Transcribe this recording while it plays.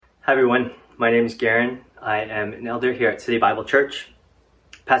Hi everyone, my name is Garen. I am an elder here at City Bible Church.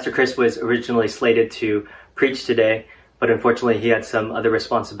 Pastor Chris was originally slated to preach today, but unfortunately he had some other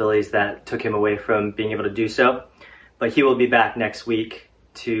responsibilities that took him away from being able to do so. But he will be back next week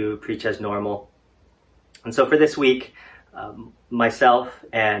to preach as normal. And so for this week, myself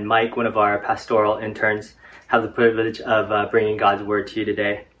and Mike, one of our pastoral interns, have the privilege of bringing God's Word to you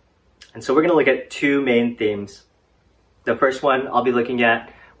today. And so we're going to look at two main themes. The first one I'll be looking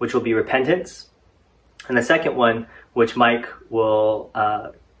at, which will be repentance. And the second one, which Mike will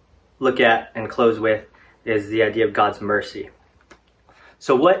look at and close with, is the idea of God's mercy.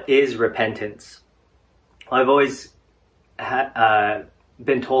 So what is repentance? Well, I've always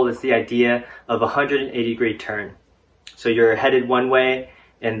been told it's the idea of a 180-degree turn. So you're headed one way,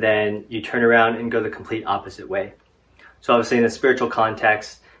 and then you turn around and go the complete opposite way. So obviously in the spiritual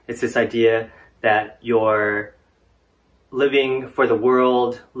context, it's this idea that you're living for the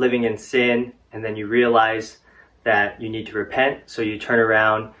world, living in sin, and then you realize that you need to repent. So you turn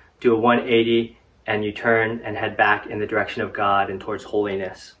around, do a 180, and you turn and head back in the direction of God and towards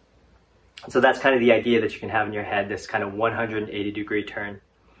holiness. So that's kind of the idea that you can have in your head, this kind of 180-degree turn.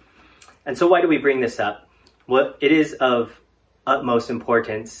 And so why do we bring this up? Well, it is of utmost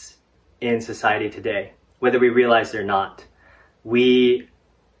importance in society today, whether we realize it or not. We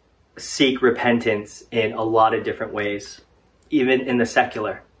seek repentance in a lot of different ways, even in the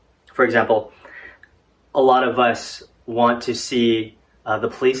secular. For example, a lot of us want to see the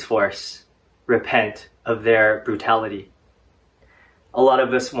police force repent of their brutality. A lot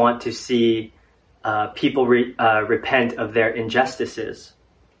of us want to see people repent of their injustices.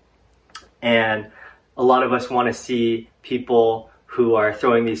 And a lot of us want to see people who are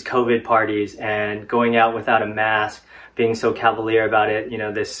throwing these COVID parties and going out without a mask, being so cavalier about it,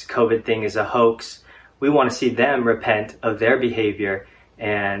 this COVID thing is a hoax. We want to see them repent of their behavior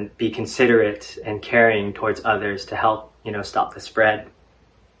and be considerate and caring towards others to help, stop the spread.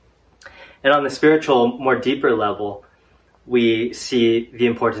 And on the spiritual, more deeper level, we see the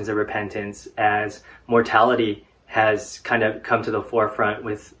importance of repentance as mortality has kind of come to the forefront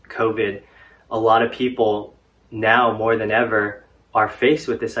with COVID. A lot of people now more than ever are faced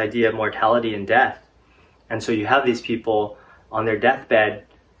with this idea of mortality and death. And so you have these people on their deathbed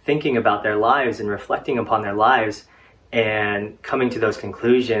thinking about their lives and reflecting upon their lives and coming to those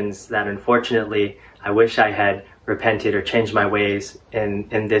conclusions that unfortunately I wish I had repented or changed my ways in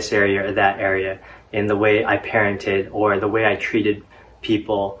this area or that area, in the way I parented or the way I treated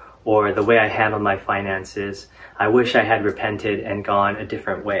people or the way I handled my finances. I wish I had repented and gone a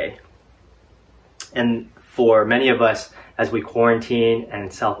different way. And for many of us, as we quarantine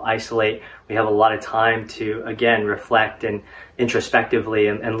and self-isolate, we have a lot of time to, again, reflect and introspectively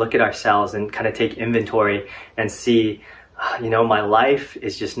and look at ourselves and kind of take inventory and see, my life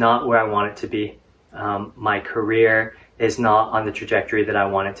is just not where I want it to be. My career is not on the trajectory that I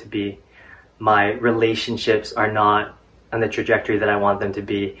want it to be. My relationships are not on the trajectory that I want them to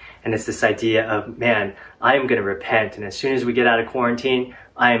be. And it's this idea of, man, I am going to repent. And as soon as we get out of quarantine,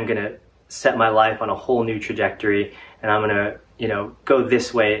 I am going to set my life on a whole new trajectory, and I'm going to, go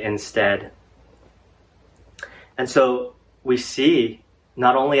this way instead. And so we see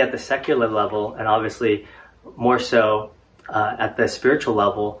not only at the secular level, and obviously more so at the spiritual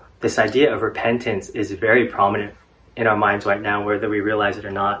level, this idea of repentance is very prominent in our minds right now, whether we realize it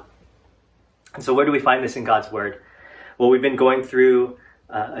or not. And so where do we find this in God's Word? Well, we've been going through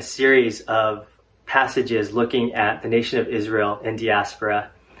a series of passages looking at the nation of Israel in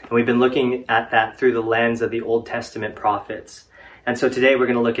diaspora. And we've been looking at that through the lens of the Old Testament prophets. And so today we're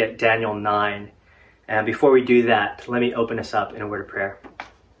going to look at Daniel 9. And before we do that, let me open us up in a word of prayer.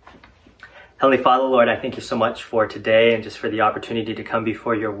 Heavenly Father, Lord, I thank you so much for today and just for the opportunity to come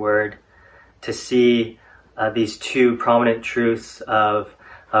before your word, to see these two prominent truths of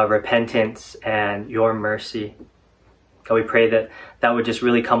repentance and your mercy. God, we pray that that would just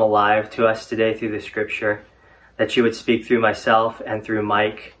really come alive to us today through the scripture, that you would speak through myself and through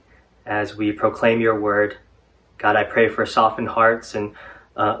Mike as we proclaim your word. God, I pray for softened hearts and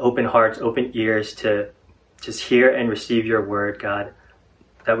open hearts, open ears to just hear and receive your word, God,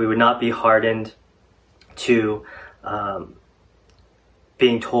 that we would not be hardened to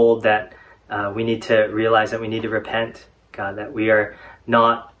being told that we need to realize that we need to repent, God, that we are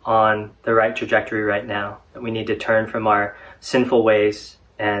not on the right trajectory right now, that we need to turn from our sinful ways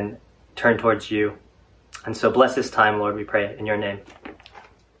and turn towards you. And so bless this time, Lord, we pray in your name.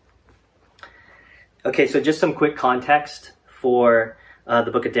 Okay, so just some quick context for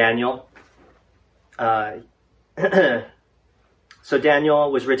the book of Daniel. So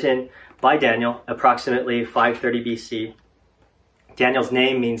Daniel was written by Daniel approximately 530 BC. Daniel's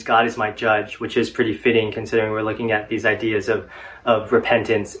name means God is my judge, which is pretty fitting considering we're looking at these ideas of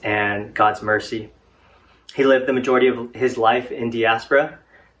repentance and God's mercy. He lived the majority of his life in diaspora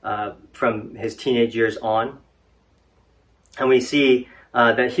from his teenage years on. And we see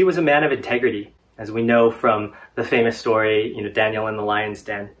that he was a man of integrity, as we know from the famous story, Daniel in the lion's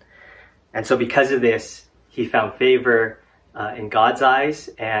den. And so because of this, he found favor in God's eyes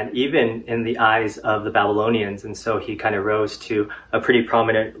and even in the eyes of the Babylonians. And so he kind of rose to a pretty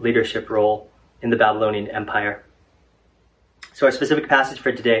prominent leadership role in the Babylonian Empire. So our specific passage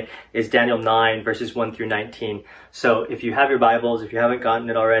for today is Daniel 9, verses 1 through 19. So if you have your Bibles, if you haven't gotten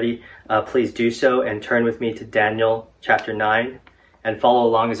it already, please do so and turn with me to Daniel chapter 9 and follow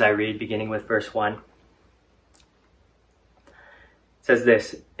along as I read, beginning with verse 1. It says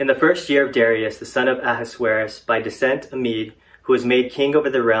this: In the first year of Darius, the son of Ahasuerus, by descent a Mede, who was made king over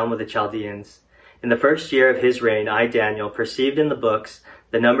the realm of the Chaldeans. In the first year of his reign, I, Daniel, perceived in the books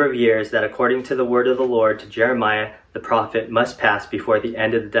the number of years that according to the word of the Lord to Jeremiah the prophet must pass before the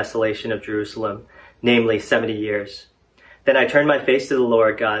end of the desolation of Jerusalem, namely 70 years. Then I turned my face to the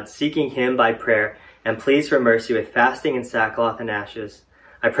Lord God, seeking him by prayer, and pleased for mercy with fasting and sackcloth and ashes.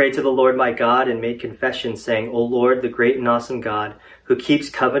 I prayed to the Lord my God and made confession, saying, O Lord, the great and awesome God, who keeps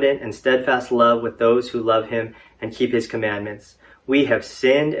covenant and steadfast love with those who love him and keep his commandments. We have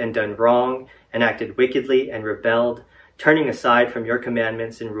sinned and done wrong and acted wickedly and rebelled, turning aside from your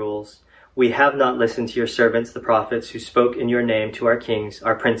commandments and rules. We have not listened to your servants, the prophets, who spoke in your name to our kings,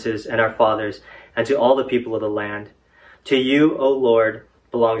 our princes, and our fathers, and to all the people of the land. To you, O Lord,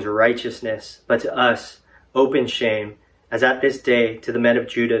 belongs righteousness, but to us, open shame, as at this day, to the men of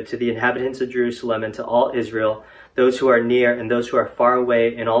Judah, to the inhabitants of Jerusalem, and to all Israel, those who are near and those who are far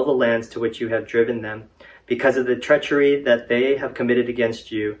away in all the lands to which you have driven them, because of the treachery that they have committed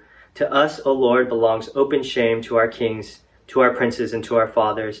against you. To us, O Lord, belongs open shame, to our kings, to our princes, and to our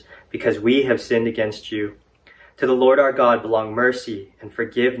fathers, because we have sinned against you. To the Lord our God belong mercy and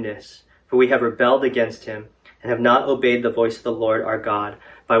forgiveness, for we have rebelled against him, and have not obeyed the voice of the Lord our God,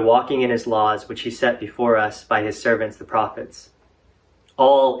 by walking in his laws, which he set before us by his servants the prophets.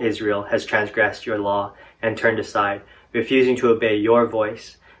 All Israel has transgressed your law and turned aside, refusing to obey your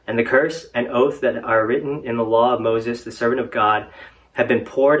voice. And the curse and oath that are written in the law of Moses, the servant of God, have been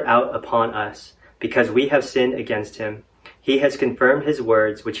poured out upon us, because we have sinned against him. He has confirmed his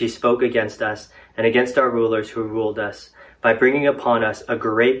words, which he spoke against us and against our rulers who ruled us, by bringing upon us a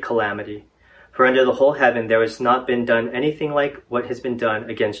great calamity. For under the whole heaven there has not been done anything like what has been done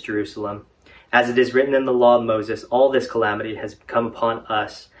against Jerusalem. As it is written in the law of Moses, all this calamity has come upon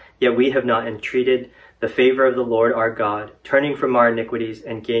us, yet we have not entreated the favor of the Lord our God, turning from our iniquities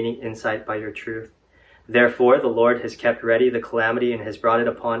and gaining insight by your truth. Therefore the Lord has kept ready the calamity and has brought it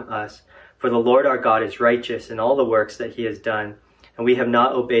upon us. For the Lord our God is righteous in all the works that he has done, and we have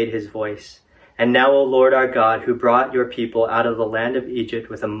not obeyed his voice. And now, O Lord our God, who brought your people out of the land of Egypt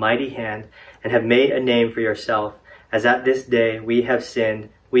with a mighty hand, and have made a name for yourself, as at this day we have sinned,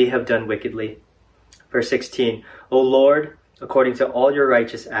 we have done wickedly. Verse 16, O Lord, according to all your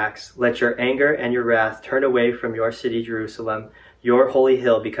righteous acts, let your anger and your wrath turn away from your city Jerusalem, your holy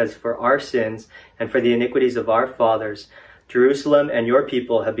hill, because for our sins and for the iniquities of our fathers, Jerusalem and your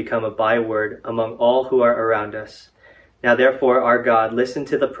people have become a byword among all who are around us. Now therefore, our God, listen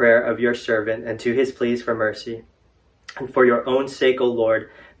to the prayer of your servant and to his pleas for mercy. And for your own sake, O Lord,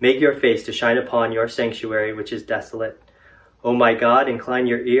 make your face to shine upon your sanctuary, which is desolate. O my God, incline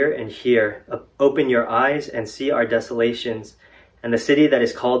your ear and hear. Open your eyes and see our desolations, and the city that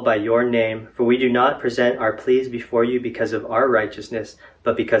is called by your name. For we do not present our pleas before you because of our righteousness,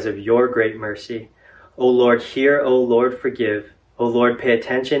 but because of your great mercy. O Lord, hear, O Lord, forgive. O Lord, pay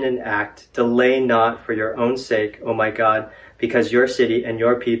attention and act. Delay not for your own sake, O my God, because your city and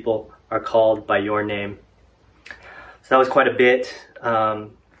your people are called by your name. So that was quite a bit,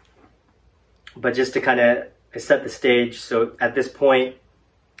 but just to kind of set the stage. So at this point,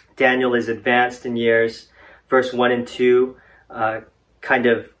 Daniel is advanced in years. Verse 1 and 2 kind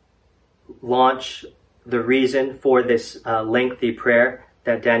of launch the reason for this lengthy prayer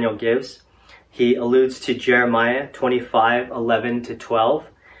that Daniel gives. He alludes to Jeremiah 25:11-12,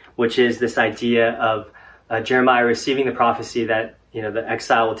 which is this idea of Jeremiah receiving the prophecy that the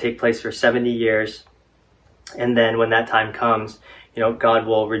exile will take place for 70 years, and then when that time comes, God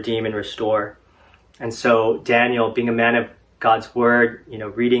will redeem and restore. And so Daniel, being a man of God's word,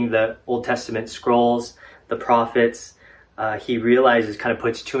 reading the Old Testament scrolls, the prophets, he realizes, kind of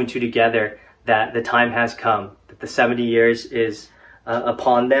puts two and two together, that the time has come, that the 70 years is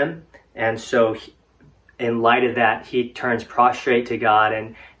upon them. And so in light of that, he turns prostrate to God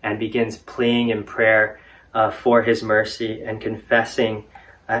and begins pleading in prayer for his mercy and confessing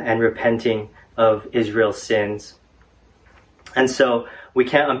and repenting of Israel's sins. And so we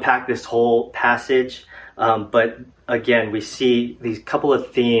can't unpack this whole passage, but again, we see these couple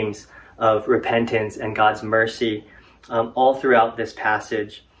of themes of repentance and God's mercy all throughout this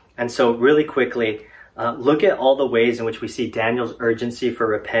passage. And so really quickly, look at all the ways in which we see Daniel's urgency for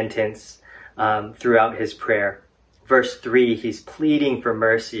repentance throughout his prayer. Verse 3, he's pleading for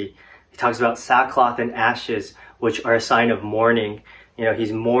mercy. He talks about sackcloth and ashes, which are a sign of mourning.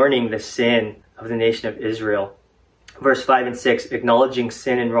 He's mourning the sin of the nation of Israel. Verse 5 and 6, acknowledging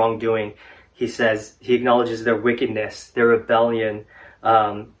sin and wrongdoing. He acknowledges their wickedness, their rebellion,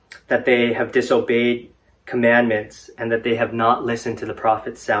 that they have disobeyed commandments and that they have not listened to the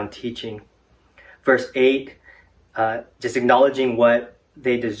prophet's sound teaching. Verse 8, just acknowledging what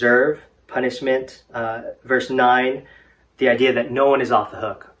they deserve, punishment. Verse 9, the idea that no one is off the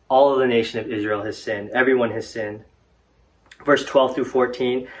hook. All of the nation of Israel has sinned. Everyone has sinned. Verse 12 through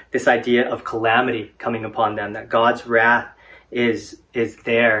 14, this idea of calamity coming upon them, that God's wrath is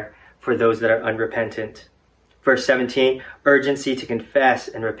there for those that are unrepentant. Verse 17, urgency to confess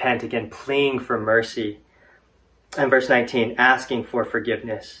and repent, again, pleading for mercy. And verse 19, asking for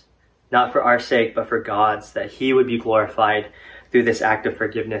forgiveness, not for our sake, but for God's, that he would be glorified through this act of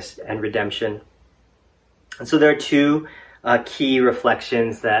forgiveness and redemption. And so there are two key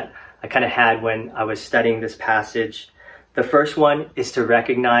reflections that I kind of had when I was studying this passage. The first one is to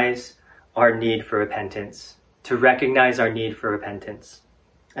recognize our need for repentance, to recognize our need for repentance.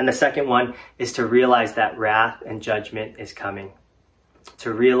 And the second one is to realize that wrath and judgment is coming.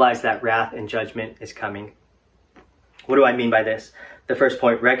 To realize that wrath and judgment is coming. What do I mean by this? The first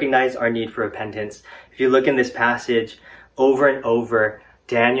point, recognize our need for repentance. If you look in this passage, over and over,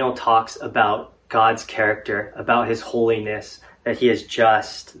 Daniel talks about God's character, about his holiness, that he is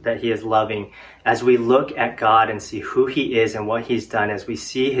just, that he is loving. As we look at God and see who he is and what he's done, as we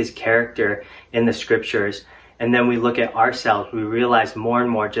see his character in the scriptures, and then we look at ourselves, we realize more and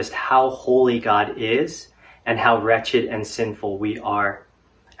more just how holy God is and how wretched and sinful we are.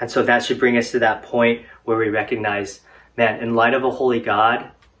 And so that should bring us to that point where we recognize, man, in light of a holy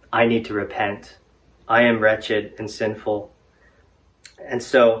God, I need to repent. I am wretched and sinful. And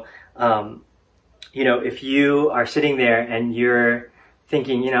so, if you are sitting there and you're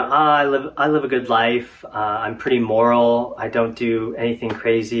thinking, I live a good life. I'm pretty moral. I don't do anything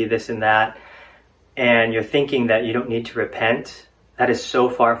crazy, this and that. And you're thinking that you don't need to repent. That is so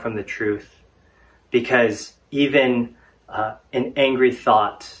far from the truth. Because even an angry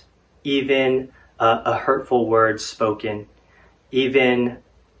thought, even a hurtful word spoken, even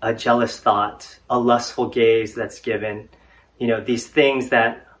a jealous thought, a lustful gaze that's given, these things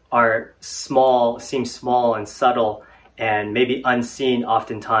that are small, seem small and subtle and maybe unseen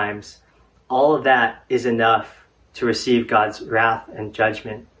oftentimes, all of that is enough to receive God's wrath and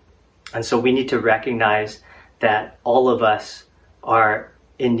judgment. And so we need to recognize that all of us are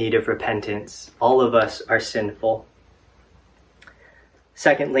in need of repentance. All of us are sinful.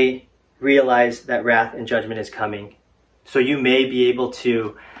 Secondly, realize that wrath and judgment is coming. So you may be able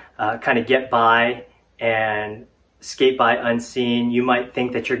to kind of get by and skate by unseen. You might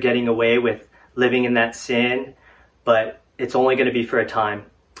think that you're getting away with living in that sin, but it's only going to be for a time.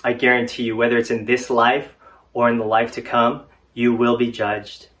 I guarantee you, whether it's in this life or in the life to come, you will be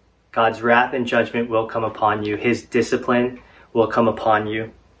judged. God's wrath and judgment will come upon you. His discipline will come upon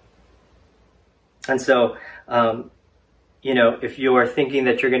you. And so, if you are thinking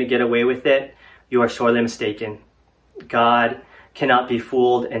that you're going to get away with it, you are sorely mistaken. God cannot be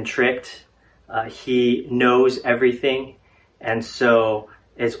fooled and tricked. He knows everything. And so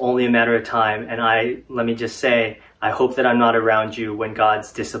it's only a matter of time. And let me just say, I hope that I'm not around you when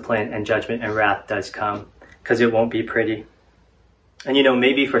God's discipline and judgment and wrath does come, because it won't be pretty. And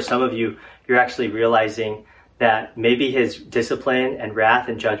maybe for some of you, you're actually realizing that maybe his discipline and wrath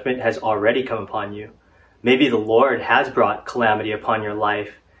and judgment has already come upon you. Maybe the Lord has brought calamity upon your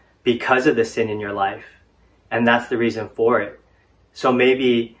life because of the sin in your life. And that's the reason for it. So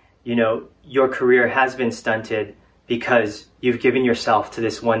maybe, your career has been stunted because you've given yourself to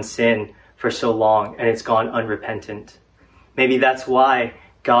this one sin for so long and it's gone unrepentant. Maybe that's why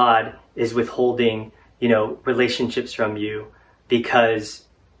God is withholding, relationships from you, because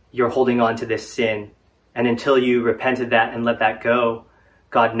you're holding on to this sin. And until you repent of that and let that go,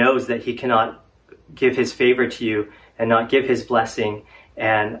 God knows that he cannot give his favor to you and not give his blessing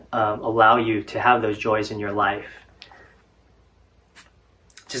and allow you to have those joys in your life.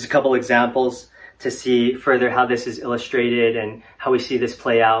 Just a couple examples to see further how this is illustrated and how we see this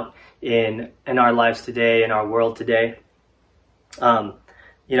play out in our lives today, in our world today.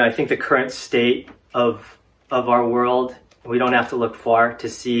 I think the current state of of our world. We don't have to look far to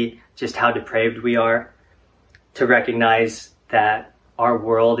see just how depraved we are, to recognize that our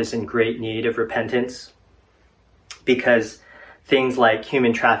world is in great need of repentance, because things like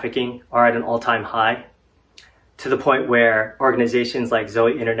human trafficking are at an all-time high, to the point where organizations like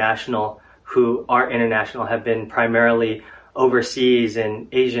Zoe International, who are international, have been primarily overseas in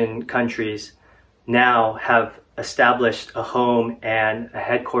Asian countries, now have established a home and a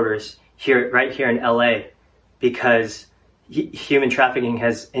headquarters right here in LA, because human trafficking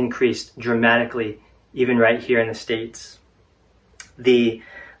has increased dramatically, even right here in the States. The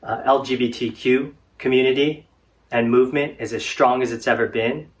LGBTQ community and movement is as strong as it's ever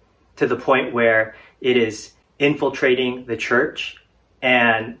been, to the point where it is infiltrating the church,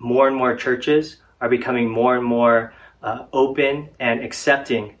 and more churches are becoming more and more open and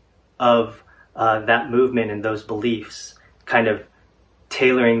accepting of that movement and those beliefs, kind of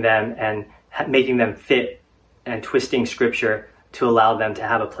tailoring them and making them fit and twisting scripture to allow them to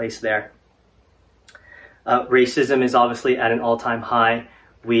have a place there. Racism is obviously at an all-time high.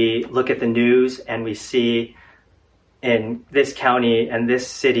 We look at the news and we see in this county and this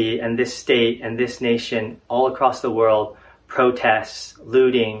city and this state and this nation, all across the world, protests,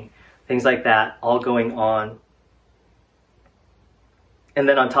 looting, things like that, all going on. And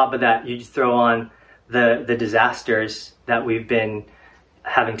then on top of that, you just throw on the disasters that we've been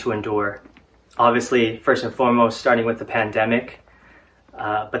having to endure. Obviously, first and foremost, starting with the pandemic.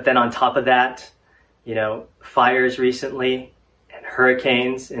 But then on top of that, fires recently, and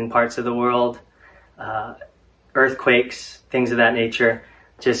hurricanes in parts of the world, earthquakes, things of that nature.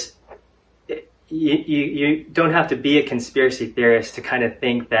 Just, you don't have to be a conspiracy theorist to kind of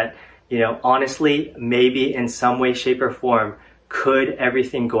think that, honestly, maybe in some way, shape, or form, could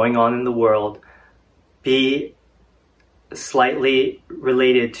everything going on in the world be slightly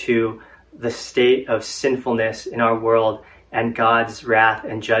related to the state of sinfulness in our world and God's wrath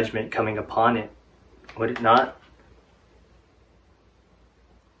and judgment coming upon it? Would it not?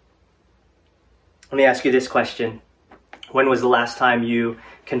 Let me ask you this question. When was the last time you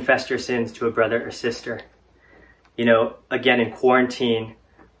confessed your sins to a brother or sister? Again, in quarantine,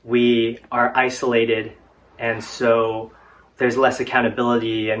 we are isolated, and so there's less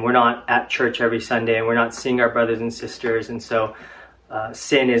accountability, and we're not at church every Sunday, and we're not seeing our brothers and sisters, and so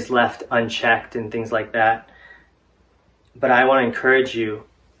sin is left unchecked and things like that. But I want to encourage you,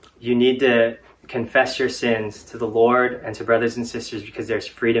 you need to confess your sins to the Lord and to brothers and sisters, because there's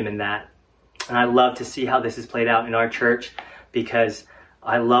freedom in that. And I love to see how this is played out in our church, because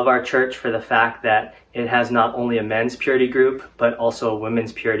I love our church for the fact that it has not only a men's purity group, but also a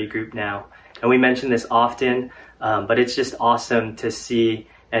women's purity group now. And we mention this often, but it's just awesome to see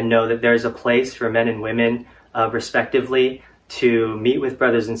and know that there's a place for men and women, respectively, to meet with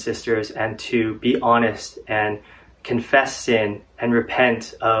brothers and sisters and to be honest and confess sin and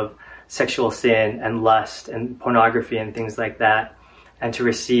repent of sexual sin and lust and pornography and things like that, and to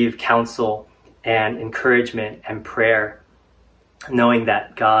receive counsel and encouragement and prayer, knowing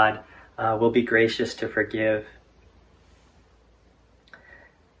that God will be gracious to forgive.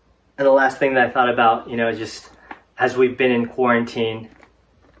 And the last thing that I thought about, just as we've been in quarantine,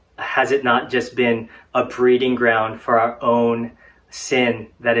 has it not just been a breeding ground for our own sin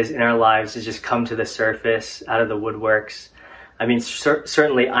that is in our lives to just come to the surface out of the woodworks? I mean,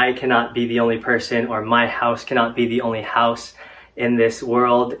 certainly I cannot be the only person, or my house cannot be the only house in this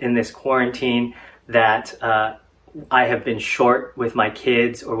world, in this quarantine, that I have been short with my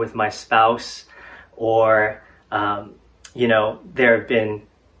kids or with my spouse, or, there have been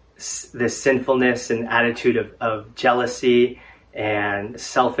this sinfulness and attitude of jealousy and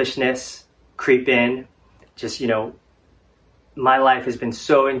selfishness creep in. Just, my life has been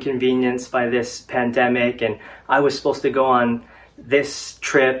so inconvenienced by this pandemic, and I was supposed to go on this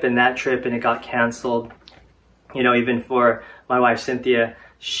trip and that trip, and it got canceled. Even for my wife, Cynthia,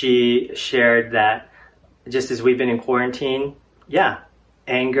 she shared that just as we've been in quarantine,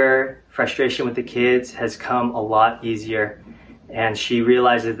 anger, frustration with the kids has come a lot easier. And she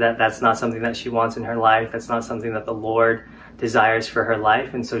realizes that that's not something that she wants in her life. That's not something that the Lord desires for her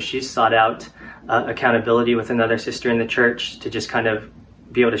life. And so she's sought out accountability with another sister in the church to just kind of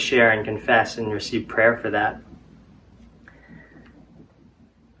be able to share and confess and receive prayer for that.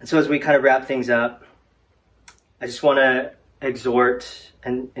 And so as we kind of wrap things up, I just want to exhort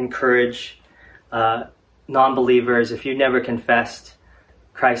and encourage non-believers. If you've never confessed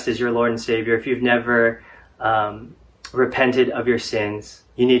Christ as your Lord and Savior, if you've never repented of your sins,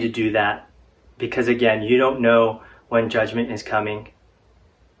 you need to do that, because again, you don't know when judgment is coming.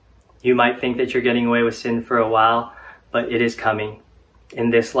 You might think that you're getting away with sin for a while, but it is coming in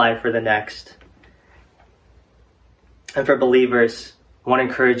this life or the next. And for believers, I want to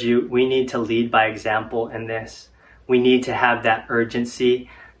encourage you, we need to lead by example in this. We need to have that urgency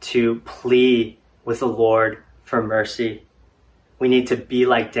to plead with the Lord for mercy. We need to be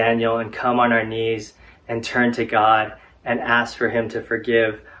like Daniel and come on our knees and turn to God and ask for him to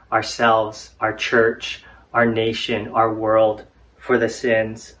forgive ourselves, our church, our nation, our world for the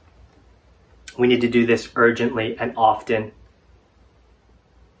sins. We need to do this urgently and often.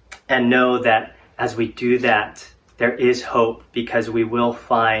 And know that as we do that, there is hope, because we will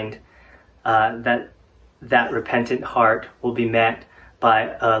find that repentant heart will be met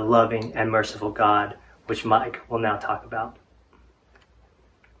by a loving and merciful God, which Mike will now talk about.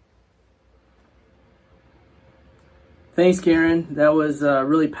 Thanks, Karen. That was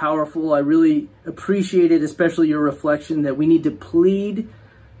really powerful. I really appreciated especially your reflection that we need to plead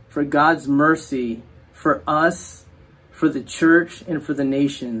for God's mercy for us, for the church, and for the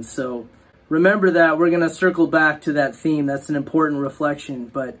nations. So remember that. We're going to circle back to that theme. That's an important reflection.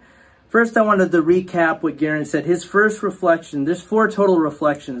 But first, I wanted to recap what Garen said. His first reflection, there's 4 total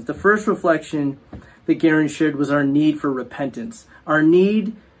reflections. The first reflection that Garen shared was our need for repentance, our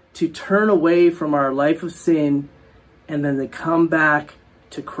need to turn away from our life of sin and then to come back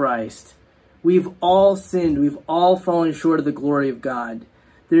to Christ. We've all sinned. We've all fallen short of the glory of God.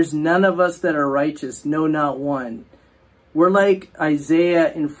 There's none of us that are righteous. No, not one. We're like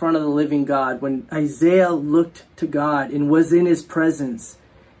Isaiah in front of the living God. When Isaiah looked to God and was in his presence,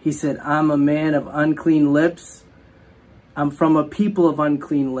 he said, I'm a man of unclean lips. I'm from a people of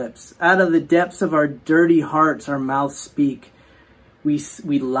unclean lips. Out of the depths of our dirty hearts, our mouths speak. We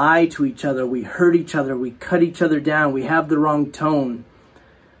lie to each other. We hurt each other. We cut each other down. We have the wrong tone.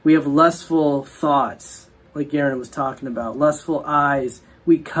 We have lustful thoughts, like Aaron was talking about. Lustful eyes.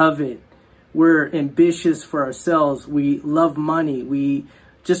 We covet. We're ambitious for ourselves. We love money. We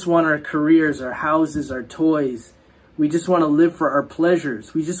just want our careers, our houses, our toys. We just want to live for our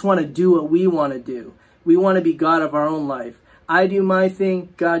pleasures. We just want to do what we want to do. We want to be God of our own life. I do my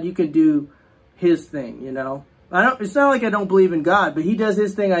thing. God, you can do his thing, you know. It's not like I don't believe in God, but he does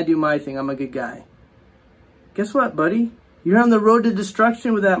his thing, I do my thing. I'm a good guy. Guess what, buddy? You're on the road to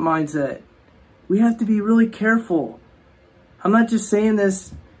destruction with that mindset. We have to be really careful. I'm not just saying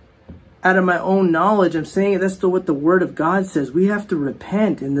this out of my own knowledge. I'm saying that's what the Word of God says. We have to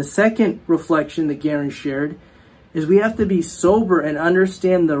repent. And the second reflection that Garen shared is we have to be sober and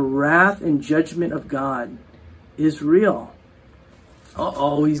understand the wrath and judgment of God is real.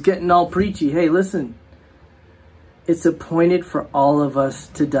 Uh-oh, he's getting all preachy. Hey, listen. It's appointed for all of us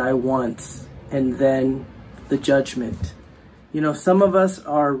to die once, and then the judgment. You know, some of us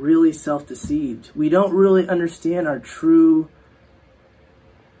are really self-deceived. We don't really understand our true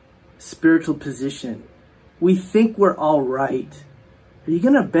spiritual position. We think we're all right. Are you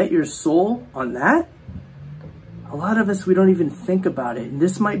going to bet your soul on that? A lot of us, we don't even think about it. And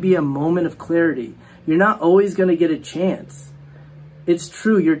this might be a moment of clarity. You're not always going to get a chance. It's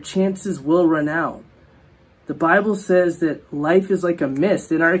true, your chances will run out. The Bible says that life is like a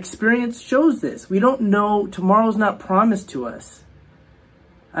mist, and our experience shows this. We don't know, tomorrow's not promised to us.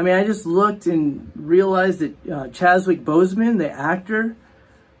 I mean, I just looked and realized that Chadwick Boseman, the actor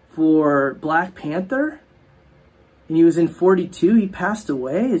for Black Panther, and he was in 42, he passed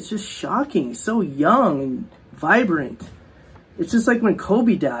away. It's just shocking. He's so young and vibrant. It's just like when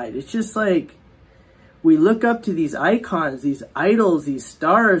Kobe died. It's just like we look up to these icons, these idols, these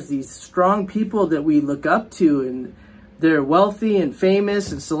stars, these strong people that we look up to, and they're wealthy and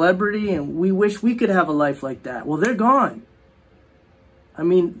famous and celebrity, and we wish we could have a life like that. Well, they're gone. I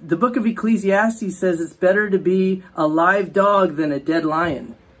mean, the book of Ecclesiastes says it's better to be a live dog than a dead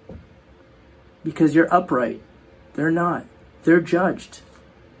lion, because you're upright. They're not. They're judged.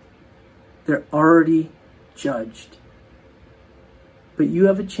 They're already judged. But you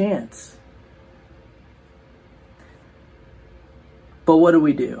have a chance. But what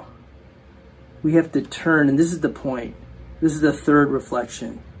do? We have to turn, and this is the point. This is the third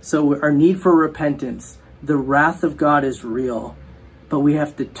reflection. So our need for repentance, the wrath of God is real, but we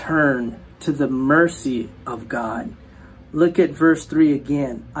have to turn to the mercy of God. Look at verse 3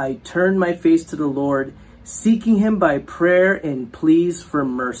 again. I turned my face to the Lord, seeking him by prayer and pleas for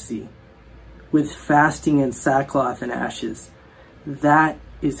mercy, with fasting and sackcloth and ashes. That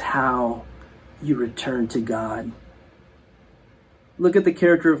is how you return to God. Look at the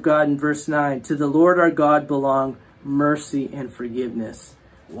character of God in verse 9. To the Lord our God belong mercy and forgiveness.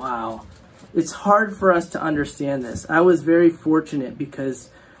 Wow. It's hard for us to understand this. I was very fortunate because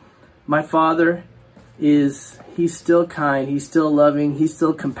my father he's still kind, he's still loving, he's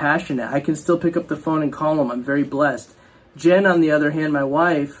still compassionate. I can still pick up the phone and call him. I'm very blessed. Jen, on the other hand, my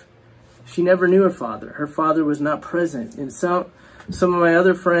wife, She never knew her father. Her father was not present. And some of my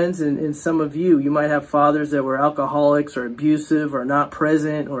other friends and some of you might have fathers that were alcoholics or abusive or not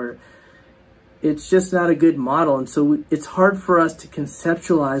present, or it's just not a good model. And so it's hard for us to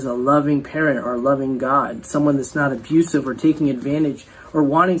conceptualize a loving parent or a loving God, someone that's not abusive or taking advantage or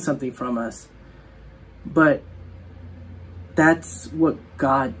wanting something from us. But that's what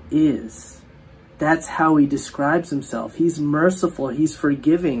God is. That's how he describes himself. He's merciful. He's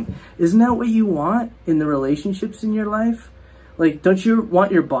forgiving. Isn't that what you want in the relationships in your life? Like, don't you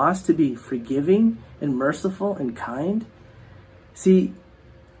want your boss to be forgiving and merciful and kind? See,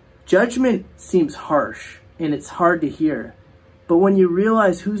 judgment seems harsh and it's hard to hear. But when you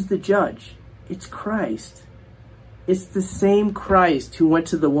realize who's the judge, it's Christ. It's the same Christ who went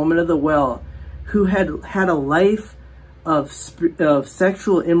to the woman of the well, who had a life of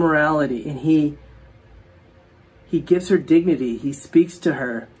sexual immorality, and he gives her dignity. He speaks to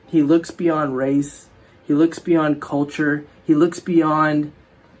her. He looks beyond race. He looks beyond culture. He looks beyond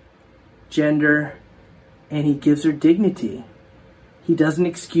gender, and he gives her dignity. He doesn't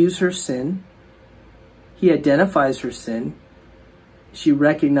excuse her sin. He identifies her sin. She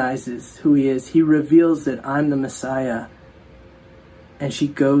recognizes who he is. He reveals that I'm the Messiah, and she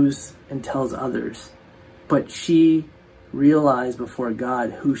goes and tells others. But she realized before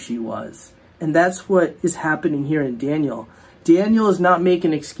God who she was. And that's what is happening here in Daniel. Daniel is not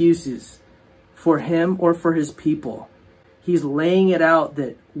making excuses for him or for his people. He's laying it out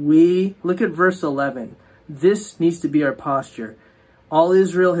that look at verse 11. This needs to be our posture. All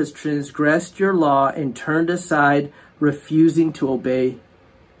Israel has transgressed your law and turned aside, refusing to obey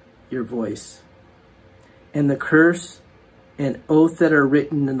your voice. And the curse and oath that are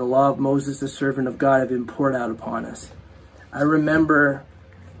written in the law of Moses, the servant of God, have been poured out upon us. I remember,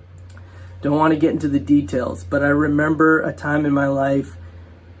 don't want to get into the details, but I remember a time in my life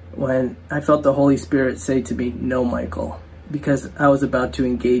when I felt the Holy Spirit say to me, "No, Michael," because I was about to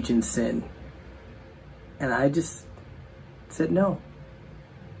engage in sin. And I just said no.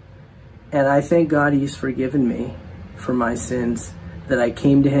 And I thank God he's forgiven me for my sins, that I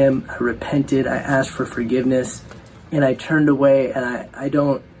came to him, I repented, I asked for forgiveness, and I turned away, and I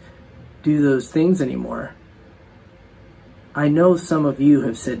don't do those things anymore. I know some of you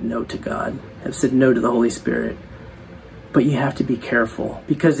have said no to God, have said no to the Holy Spirit, but you have to be careful,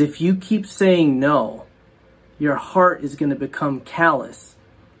 because if you keep saying no, your heart is going to become callous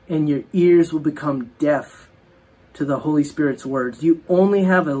and your ears will become deaf to the Holy Spirit's words. You only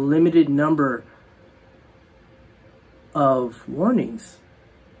have a limited number of warnings.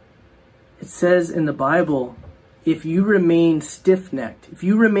 It says in the Bible, if you remain stiff-necked, if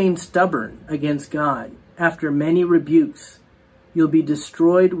you remain stubborn against God after many rebukes, you'll be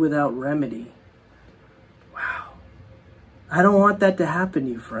destroyed without remedy. Wow. I don't want that to happen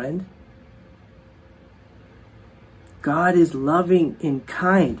to you, friend. God is loving and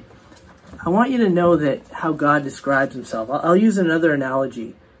kind. I want you to know that how God describes himself. I'll use another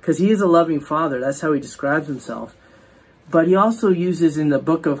analogy, because he is a loving father. That's how he describes himself. But he also uses in the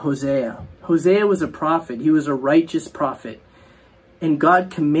book of Hosea. Hosea was a prophet. He was a righteous prophet. And God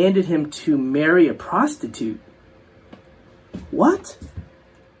commanded him to marry a prostitute. What?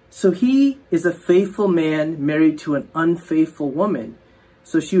 So he is a faithful man married to an unfaithful woman.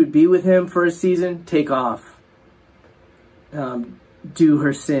 So she would be with him for a season, take off, do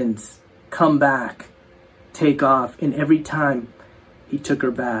her sins, come back, take off. And every time he took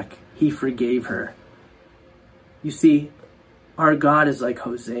her back, he forgave her. You see, our God is like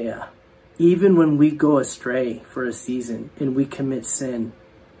Hosea. Even when we go astray for a season and we commit sin,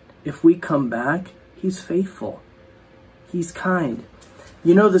 if we come back, he's faithful. He's kind.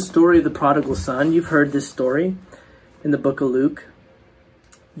 You know the story of the prodigal son? You've heard this story in the book of Luke.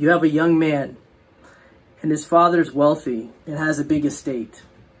 You have a young man, and his father's wealthy and has a big estate.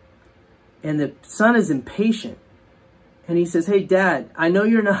 And the son is impatient. And he says, "Hey, Dad, I know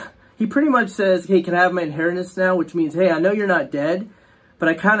you're not..." He pretty much says, "Hey, can I have my inheritance now?" Which means, "Hey, I know you're not dead, but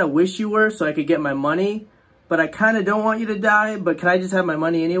I kind of wish you were so I could get my money. But I kind of don't want you to die, but can I just have my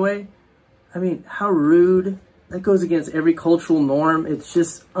money anyway?" I mean, how rude. That goes against every cultural norm. It's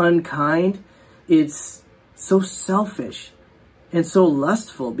just unkind. It's so selfish and so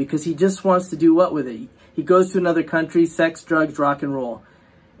lustful, because he just wants to do what with it? He goes to another country, sex, drugs, rock and roll.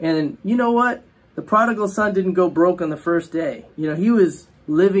 And you know what? The prodigal son didn't go broke on the first day. You know, he was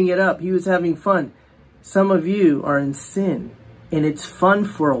living it up. He was having fun. Some of you are in sin, and it's fun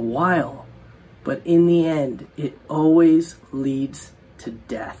for a while, but in the end, it always leads to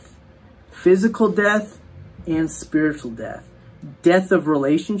death. Physical death and spiritual death. Death of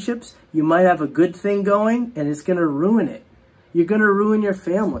relationships. You might have a good thing going, and it's going to ruin it. You're going to ruin your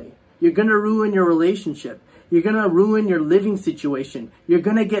family. You're going to ruin your relationship. You're going to ruin your living situation. You're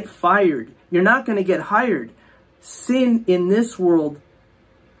going to get fired. You're not going to get hired. Sin in this world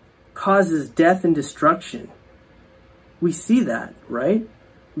causes death and destruction. We see that, right?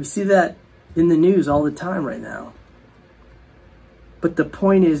 We see that in the news all the time right now. But the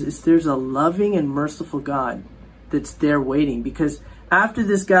point is there's a loving and merciful God that's there waiting. Because after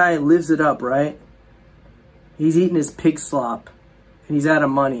this guy lives it up, right? He's eating his pig slop and he's out of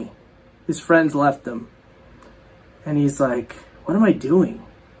money. His friends left him. And he's like, what am I doing?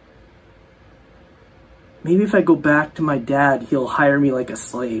 Maybe if I go back to my dad, he'll hire me like a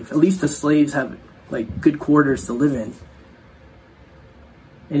slave. At least the slaves have like good quarters to live in.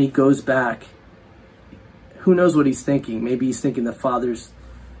 And he goes back. Who knows what he's thinking? Maybe he's thinking the father's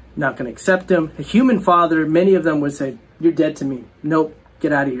not going to accept him. A human father, many of them would say, you're dead to me. Nope,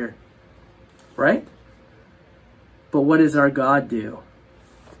 get out of here. Right? But what does our God do?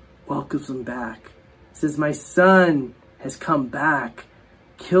 Welcomes him back. Says, my son has come back.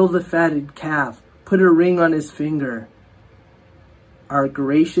 Kill the fatted calf. Put a ring on his finger. Our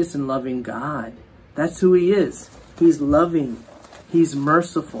gracious and loving God. That's who he is. He's loving. He's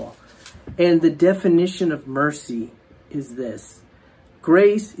merciful. And the definition of mercy is this.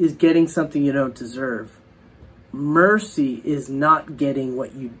 Grace is getting something you don't deserve. Mercy is not getting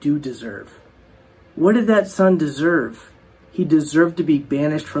what you do deserve. What did that son deserve? He deserved to be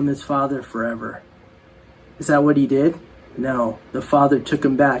banished from his father forever. Is that what he did? No. The father took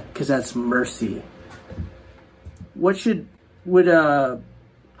him back because that's mercy. Would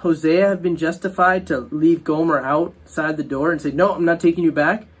Hosea have been justified to leave Gomer outside the door and say, no, I'm not taking you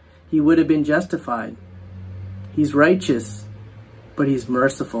back? He would have been justified. He's righteous, but he's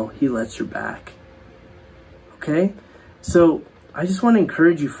merciful. He lets her back. Okay? So I just want to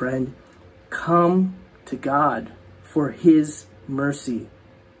encourage you, friend, come to God for his mercy.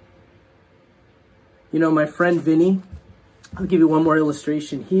 You know, my friend Vinny, I'll give you one more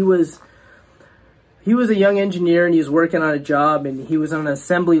illustration. He was a young engineer and he was working on a job and he was on an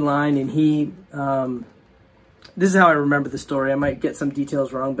assembly line and this is how I remember the story. I might get some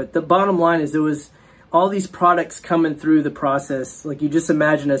details wrong, but the bottom line is there was all these products coming through the process. Like you just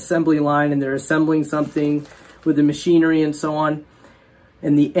imagine an assembly line and they're assembling something with the machinery and so on.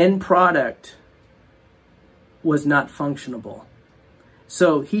 And the end product was not functionable.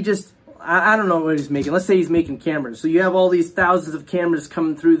 So he just, I don't know what he's making. Let's say he's making cameras. So you have all these thousands of cameras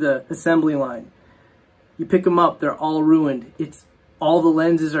coming through the assembly line. You pick them up, they're all ruined. All the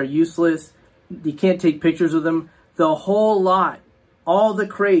lenses are useless. You can't take pictures of them. The whole lot, all the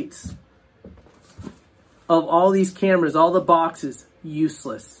crates of all these cameras, all the boxes,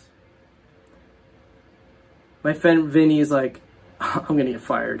 useless. My friend Vinny is like, I'm going to get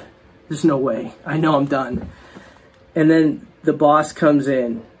fired. There's no way. I know I'm done. And then the boss comes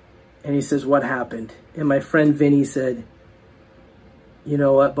in and he says, what happened? And my friend Vinny said, you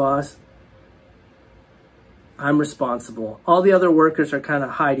know what, boss? I'm responsible. All the other workers are kind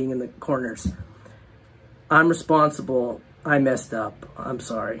of hiding in the corners. I'm responsible. I messed up. I'm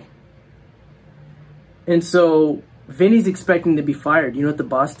sorry. And so Vinny's expecting to be fired. You know what the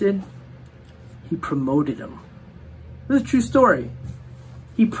boss did? He promoted him. This is a true story.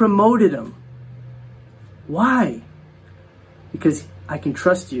 He promoted him. Why? Because I can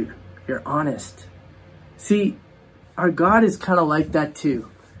trust you. You're honest. See, our God is kind of like that too.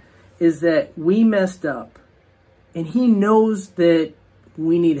 Is that we messed up. And he knows that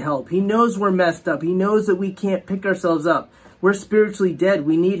we need help. He knows we're messed up. He knows that we can't pick ourselves up. We're spiritually dead.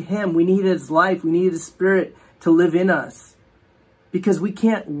 We need him. We need his life. We need his spirit to live in us. Because we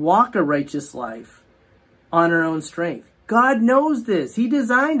can't walk a righteous life on our own strength. God knows this. He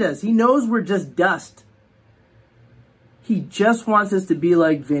designed us. He knows we're just dust. He just wants us to be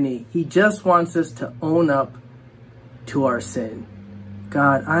like Vinny. He just wants us to own up to our sin.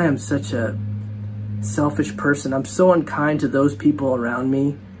 God, I am such a selfish person. I'm so unkind to those people around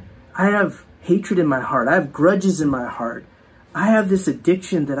me. I have hatred in my heart. I have grudges in my heart. I have this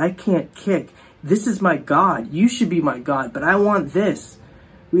addiction that I can't kick. This is my God. You should be my God, but I want this.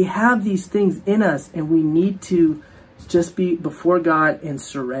 We have these things in us and we need to just be before God and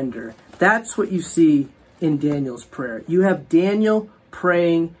surrender. That's what you see in Daniel's prayer. You have Daniel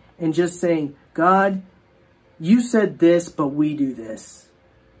praying and just saying, God, you said this, but we do this.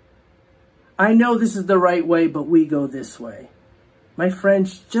 I know this is the right way, but we go this way. My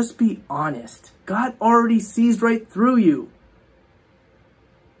friends, just be honest. God already sees right through you.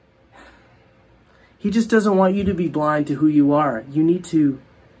 He just doesn't want you to be blind to who you are. You need to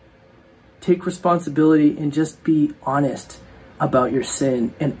take responsibility and just be honest about your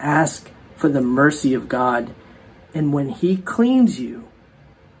sin and ask for the mercy of God. And when he cleans you,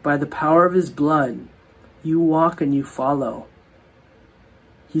 by the power of his blood, you walk and you follow.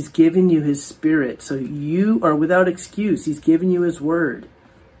 He's given you his Spirit, so you are without excuse. He's given you his word.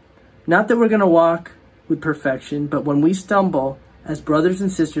 Not that we're going to walk with perfection, but when we stumble, as brothers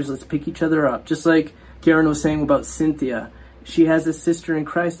and sisters, let's pick each other up. Just like Karen was saying about Cynthia. She has a sister in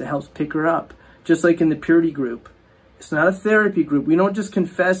Christ that helps pick her up. Just like in the purity group. It's not a therapy group. We don't just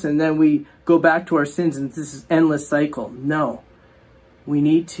confess and then we go back to our sins and this is endless cycle. No. We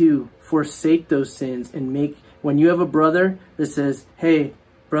need to forsake those sins and when you have a brother that says, hey,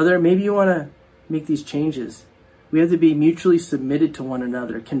 brother, maybe you want to make these changes. We have to be mutually submitted to one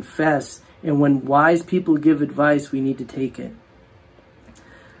another, confess, and when wise people give advice, we need to take it.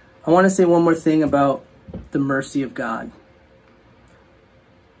 I want to say one more thing about the mercy of God.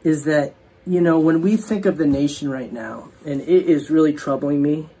 Is that, when we think of the nation right now, and it is really troubling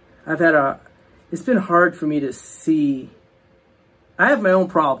me, it's been hard for me to see. I have my own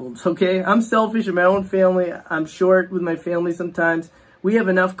problems, okay? I'm selfish in my own family. I'm short with my family sometimes. We have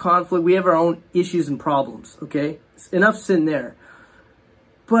enough conflict. We have our own issues and problems, okay? Enough sin there.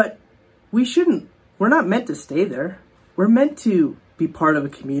 But we're not meant to stay there. We're meant to be part of a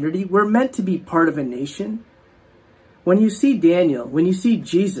community. We're meant to be part of a nation. When you see Daniel, when you see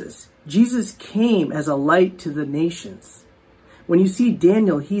Jesus, Jesus came as a light to the nations. When you see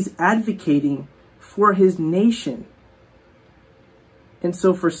Daniel, he's advocating for his nation. And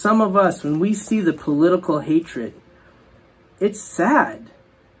so for some of us, when we see the political hatred, it's sad.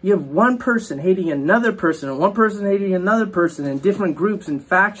 You have one person hating another person and one person hating another person and different groups and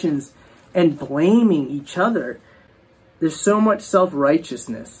factions and blaming each other. There's so much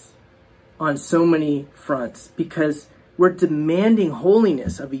self-righteousness on so many fronts because we're demanding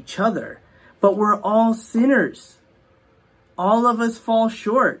holiness of each other, but we're all sinners. All of us fall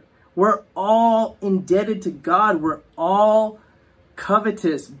short. We're all indebted to God. We're all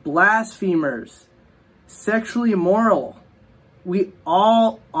covetous, blasphemers, sexually immoral. We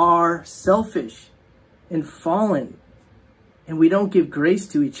all are selfish and fallen, and we don't give grace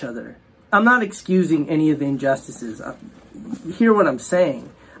to each other. I'm not excusing any of the injustices. Hear what I'm saying.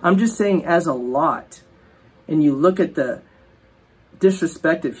 I'm just saying as a lot. And you look at the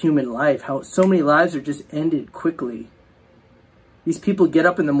disrespect of human life, how so many lives are just ended quickly. These people get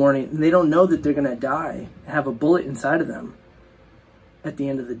up in the morning and they don't know that they're going to die, have a bullet inside of them at the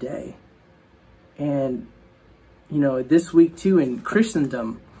end of the day. And, this week too in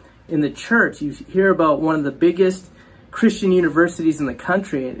Christendom, in the church, you hear about one of the biggest Christian universities in the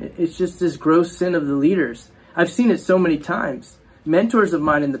country, and it's just this gross sin of the leaders. I've seen it so many times. Mentors of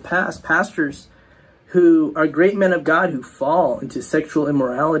mine in the past, pastors, who are great men of God who fall into sexual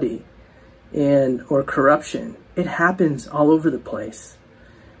immorality or corruption. It happens all over the place.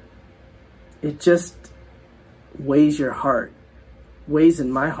 It just weighs your heart, weighs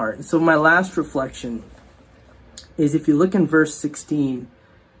in my heart. And so my last reflection is if you look in verse 16,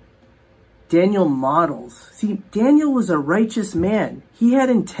 Daniel models. See, Daniel was a righteous man. He had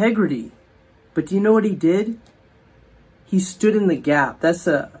integrity. But do you know what he did? He stood in the gap. That's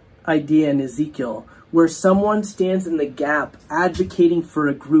an idea in Ezekiel, where someone stands in the gap advocating for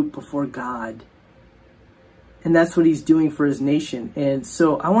a group before God. And that's what he's doing for his nation. And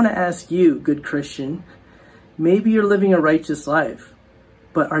so I want to ask you, good Christian, maybe you're living a righteous life,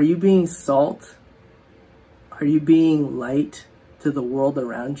 but are you being salt? Are you being light to the world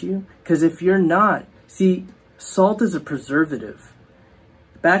around you? Because if you're not, see, salt is a preservative.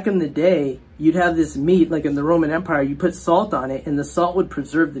 Back in the day, you'd have this meat, like in the Roman Empire, you put salt on it and the salt would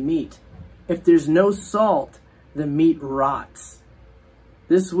preserve the meat. If there's no salt, the meat rots.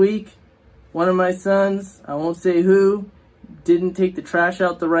 This week, one of my sons, I won't say who, didn't take the trash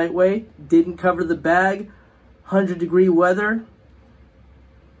out the right way, didn't cover the bag, 100-degree weather.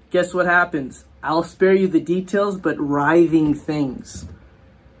 Guess what happens? I'll spare you the details, but writhing things.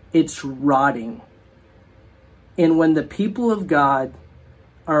 It's rotting. And when the people of God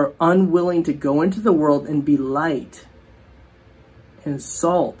are unwilling to go into the world and be light and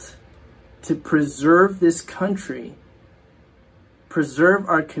salt to preserve this country, preserve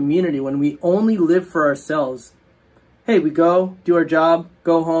our community, when we only live for ourselves, hey, we go, do our job,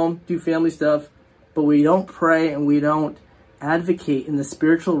 go home, do family stuff, but we don't pray and we don't advocate in the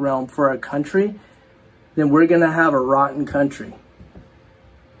spiritual realm for our country, then we're going to have a rotten country.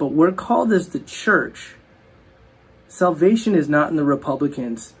 But we're called as the church. Salvation is not in the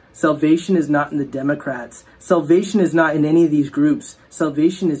Republicans. Salvation is not in the Democrats. Salvation is not in any of these groups.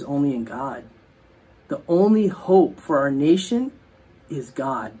 Salvation is only in God. The only hope for our nation is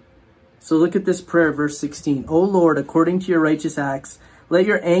God. So look at this prayer, verse 16. O Lord, according to your righteous acts, let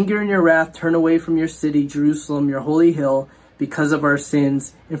your anger and your wrath turn away from your city, Jerusalem, your holy hill, because of our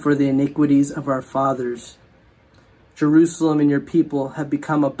sins and for the iniquities of our fathers. Jerusalem and your people have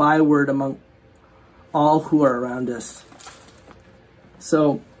become a byword among all who are around us.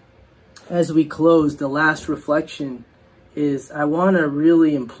 So, as we close, the last reflection is I want to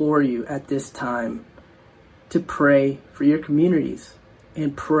really implore you at this time to pray for your communities.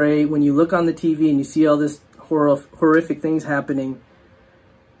 And pray when you look on the TV and you see all this horrific things happening,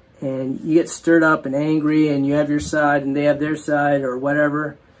 and you get stirred up and angry, and you have your side and they have their side, or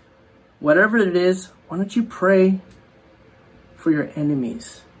whatever it is, why don't you pray for your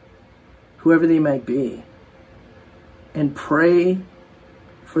enemies, whoever they might be, and pray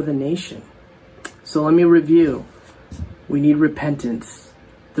for the nation. So let me review. We need repentance.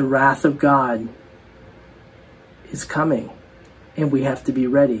 The wrath of God is coming, and we have to be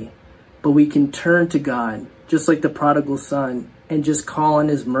ready. But we can turn to God, just like the prodigal son, and just call on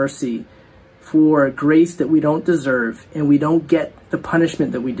his mercy for grace that we don't deserve, and we don't get the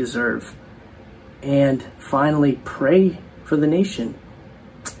punishment that we deserve. And finally, pray for the nation.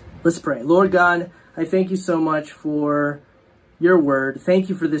 Let's pray. Lord God, I thank you so much for your word. Thank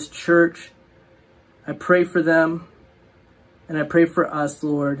you for this church. I pray for them, and I pray for us,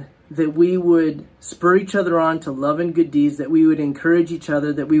 Lord, that we would spur each other on to love and good deeds, that we would encourage each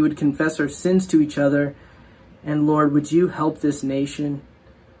other, that we would confess our sins to each other. And Lord, would you help this nation?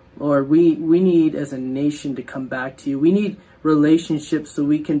 Lord, we need as a nation to come back to you. We need relationships so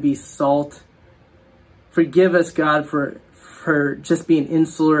we can be salt. Forgive us, God, for just being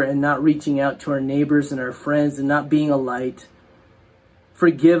insular and not reaching out to our neighbors and our friends and not being a light.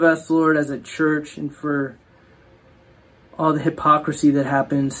 Forgive us, Lord, as a church, and for all the hypocrisy that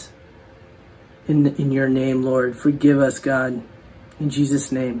happens in your name, Lord. Forgive us, God. In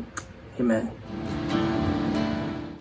Jesus' name, amen.